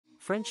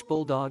French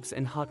Bulldogs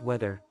and hot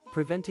weather,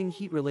 preventing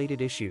heat-related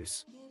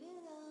issues.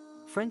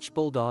 French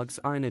Bulldogs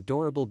are an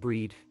adorable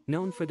breed,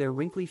 known for their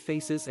wrinkly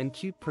faces and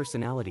cute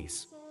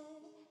personalities.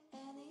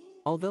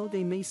 Although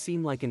they may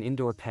seem like an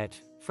indoor pet,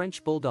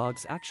 French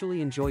Bulldogs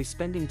actually enjoy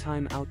spending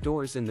time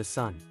outdoors in the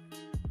sun.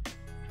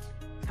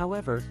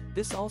 However,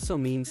 this also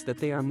means that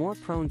they are more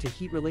prone to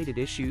heat-related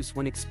issues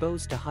when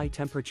exposed to high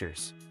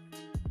temperatures.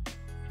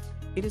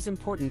 It is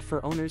important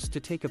for owners to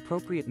take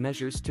appropriate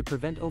measures to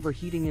prevent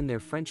overheating in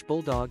their French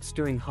Bulldogs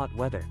during hot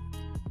weather.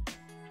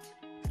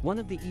 One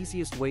of the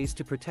easiest ways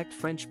to protect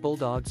French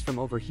Bulldogs from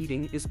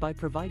overheating is by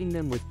providing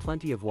them with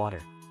plenty of water.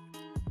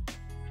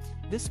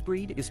 This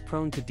breed is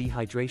prone to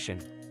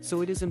dehydration,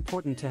 so it is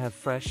important to have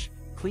fresh,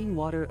 clean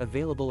water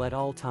available at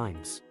all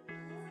times.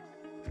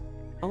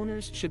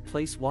 Owners should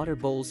place water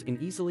bowls in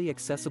easily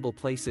accessible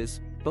places,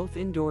 both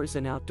indoors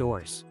and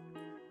outdoors.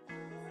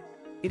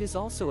 It is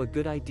also a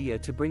good idea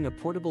to bring a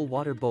portable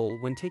water bowl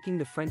when taking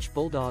the French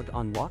Bulldog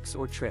on walks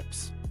or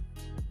trips.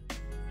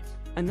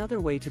 Another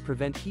way to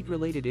prevent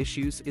heat-related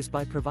issues is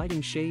by providing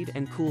shade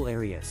and cool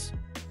areas.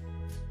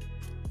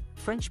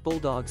 French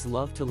Bulldogs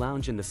love to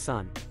lounge in the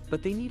sun,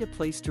 but they need a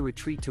place to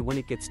retreat to when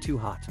it gets too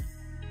hot.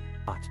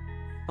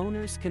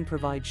 Owners can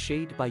provide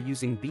shade by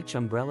using beach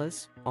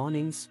umbrellas,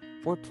 awnings,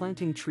 or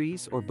planting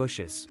trees or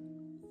bushes.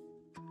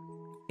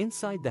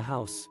 Inside the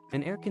house,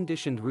 an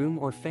air-conditioned room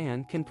or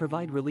fan can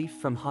provide relief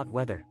from hot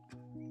weather.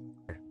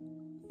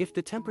 If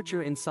the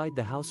temperature inside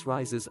the house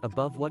rises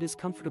above what is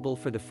comfortable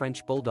for the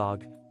French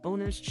Bulldog,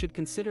 owners should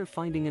consider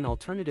finding an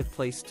alternative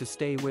place to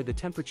stay where the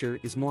temperature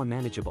is more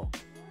manageable.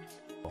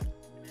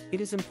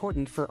 It is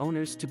important for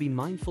owners to be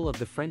mindful of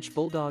the French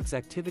Bulldog's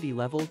activity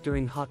level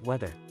during hot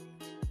weather.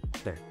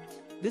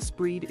 This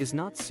breed is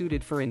not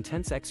suited for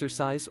intense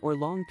exercise or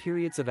long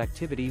periods of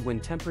activity when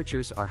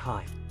temperatures are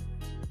high.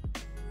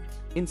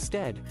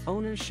 Instead,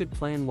 owners should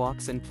plan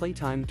walks and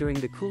playtime during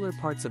the cooler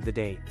parts of the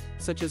day,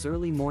 such as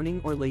early morning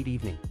or late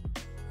evening.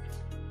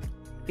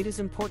 It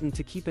is important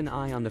to keep an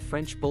eye on the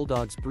French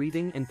Bulldog's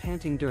breathing and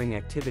panting during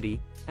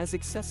activity, as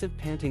excessive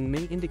panting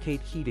may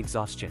indicate heat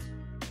exhaustion.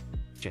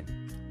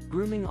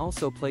 Grooming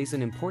also plays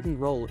an important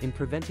role in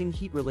preventing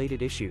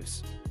heat-related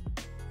issues.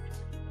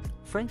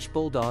 French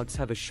Bulldogs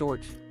have a short,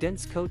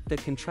 dense coat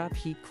that can trap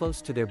heat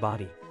close to their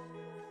body.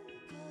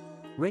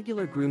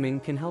 Regular grooming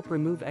can help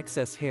remove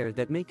excess hair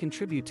that may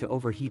contribute to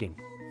overheating.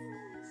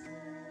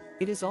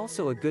 It is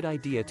also a good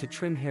idea to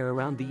trim hair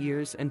around the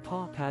ears and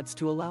paw pads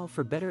to allow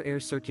for better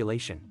air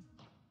circulation.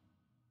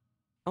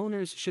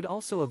 Owners should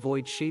also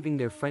avoid shaving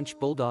their French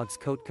Bulldog's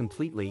coat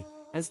completely,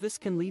 as this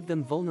can leave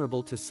them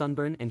vulnerable to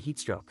sunburn and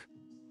heatstroke.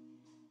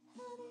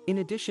 In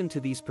addition to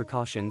these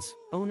precautions,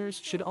 owners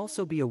should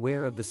also be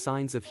aware of the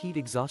signs of heat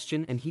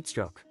exhaustion and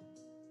heatstroke.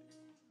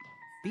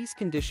 These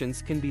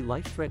conditions can be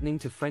life-threatening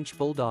to French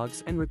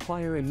Bulldogs and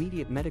require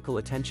immediate medical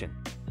attention.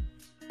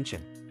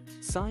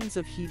 Signs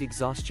of heat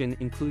exhaustion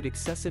include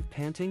excessive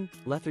panting,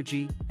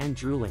 lethargy, and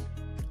drooling.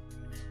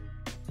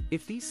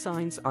 If these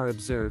signs are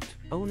observed,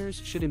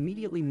 owners should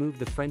immediately move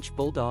the French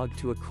Bulldog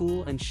to a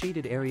cool and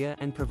shaded area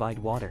and provide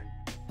water.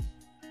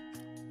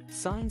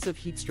 Signs of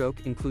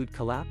heatstroke include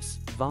collapse,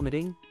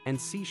 vomiting, and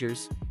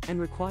seizures,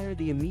 and require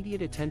the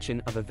immediate attention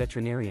of a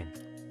veterinarian.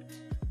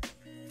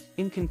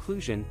 In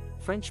conclusion,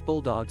 French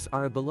Bulldogs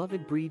are a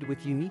beloved breed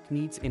with unique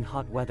needs in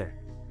hot weather.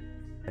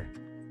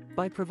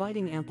 By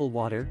providing ample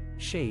water,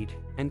 shade,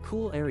 and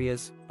cool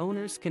areas,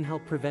 owners can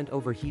help prevent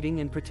overheating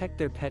and protect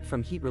their pet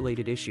from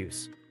heat-related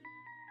issues.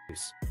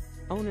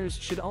 Owners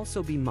should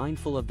also be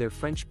mindful of their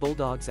French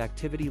Bulldog's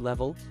activity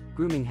level,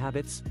 grooming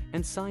habits,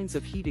 and signs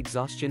of heat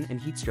exhaustion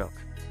and heatstroke.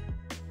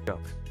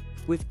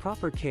 With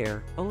proper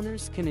care,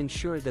 owners can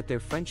ensure that their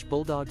French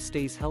Bulldog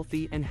stays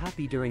healthy and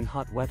happy during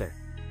hot weather.